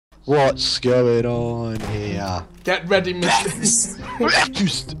What's going on here? Get ready, Mr.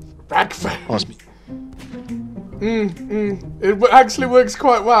 Breakfast. Breakfast. It actually works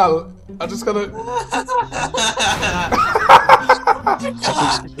quite well. I just gotta.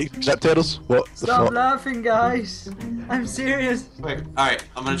 Turtles? What the Stop fuck? laughing, guys. I'm serious. Wait, alright,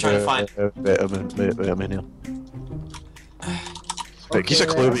 I'm gonna try to find. Wait, I'm in here. Wait, can you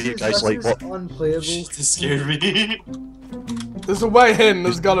clue me, you guys? Like, what? Unplayable. This scared me. There's a way in.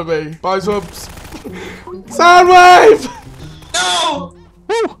 There's gotta be. Buys ups. Soundwave. No!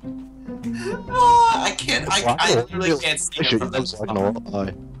 Woo! I can't. I literally can't see it from this.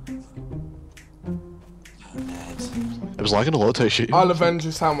 It was lagging a lot to shoot. I'll avenge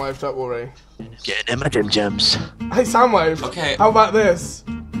you, Soundwave. Don't worry. Get in my gems. Hey, Soundwave. Okay. How about this?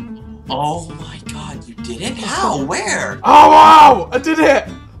 Oh my god, you did it? How? Where? Oh wow! I did it.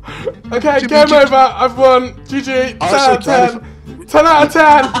 Okay, game over. I've won. GG. 10 out of 10. 10 out of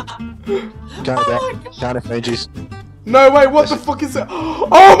 10. Can't find you. No, wait, what the fuck is it?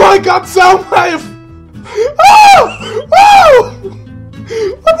 Oh my god, Soundwave! Oh! Oh!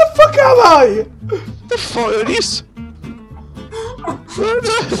 What the fuck am I? The fuck are these?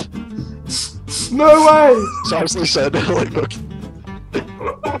 No way! Seriously said, like, look.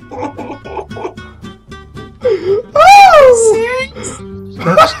 Oh!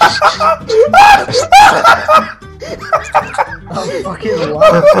 I'm fucking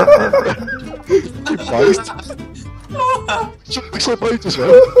laughing. Looks like both as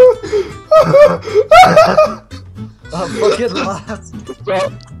well. I'm fucking laughing.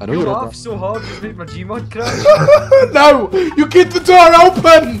 I know You you're on laughed so hard, you made my GMod crash. No! You keep the door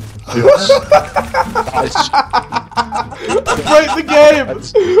open! Break the game!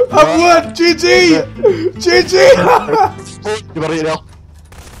 I've won! GG! GG! You got it now.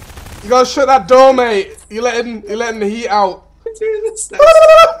 You gotta shut that door, mate. You're letting the heat out.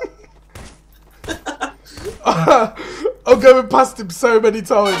 I'm going past him so many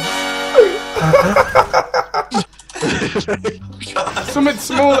times. Something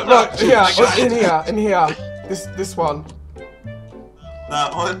small, right here, in here. This one.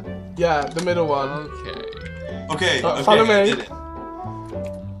 That one? Yeah, the middle one. Okay. Okay, okay. Follow I me. did it.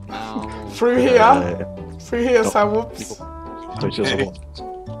 Through here. Through here, so whoops.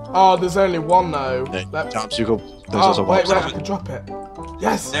 Oh, there's only one though. Jumps, you go. Oh, wait, I can drop it.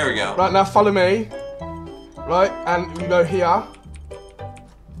 Yes. There we go. Right, now follow me. Right, and you go here.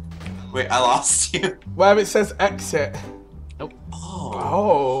 Wait, I lost you. Where it says exit. Nope.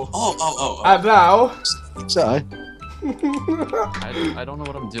 Oh. Oh. And now. Sorry. I don't know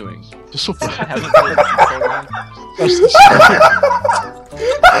what I'm doing. Just so I haven't played it in so long.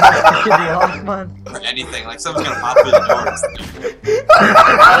 Fucking laugh, man. Or anything, like someone's gonna pop through the doors.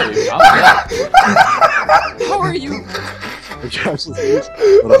 How are you?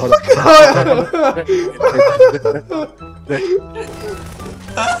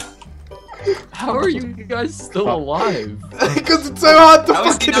 How are you guys still alive? Because it's so hard to How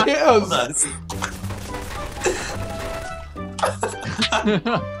is he fucking not hit killed us.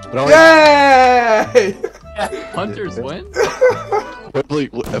 Yay! Hunters win?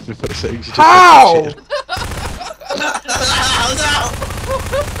 Like, every 30 seconds you just How?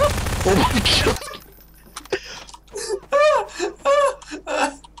 Oh my god.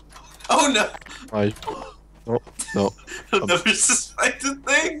 Oh no! No. I'll never suspect a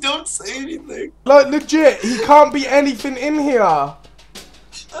thing. Don't say anything. Like, legit, he can't be anything in here.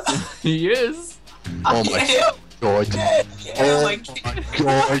 He is. Oh my god. Oh my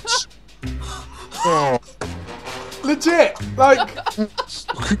God. Oh Legit, like,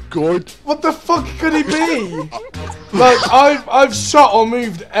 god. what the fuck could he be? Like, I've shot or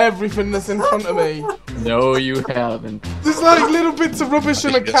moved everything that's in front of me. No, you haven't. There's like little bits of rubbish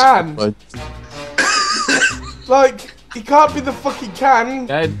in a can. Like, he can't be the fucking can.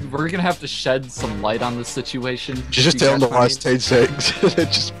 Dad, we're gonna have to shed some light on this situation. You just tell him the last 10 seconds and then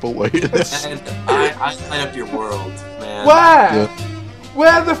just pull out of this. And I light up your world, man. Where? Yeah.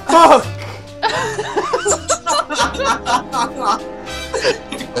 Where the fuck?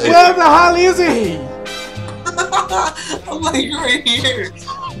 Where the hell is he? I'm like right here.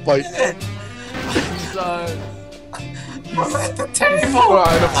 Like, He's I'm at the table.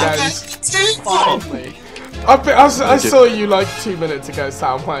 Alright, enough I'm games. at the table. finally. I saw you like 2 minutes ago,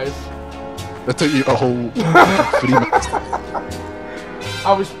 Soundwave. that took you a whole 3 minutes.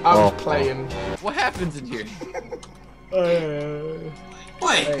 I was playing. What happens in here?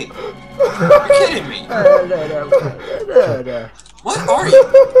 Wait, you're kidding me. What are you?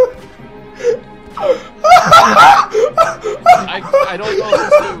 I don't know what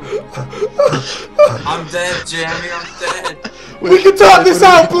to do. I'm dead, Jamie. I'm dead. We can talk this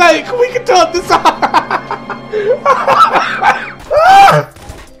out, Blake! We can talk this out!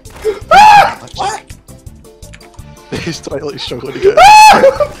 What? He's totally struggling to get.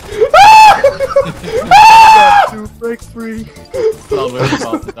 To break free. Soundwave's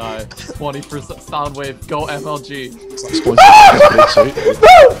about to die. 20% Soundwave, go MLG.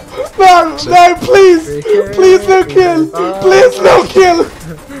 No, please! Please no kill! Please no kill!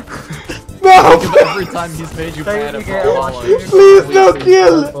 No! Every time he's made you mad at Please no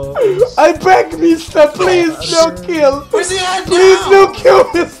kill! I beg, mister, please no kill! Where's he at Please now? no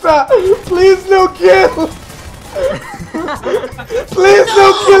kill, mister! Please no kill! Please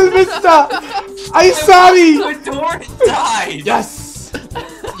no kill, mister! I'm sorry! The door died! Yes!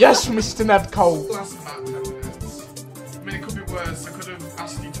 Yes, Mr. Nedcole! Last about 10 minutes. I mean, it could be worse. I could have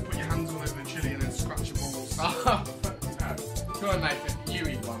asked you to put your hands all over the chili and then scratch your balls. Go on, Nathan. You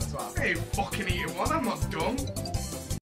eat one as well. I ain't fucking eating one. I'm not dumb.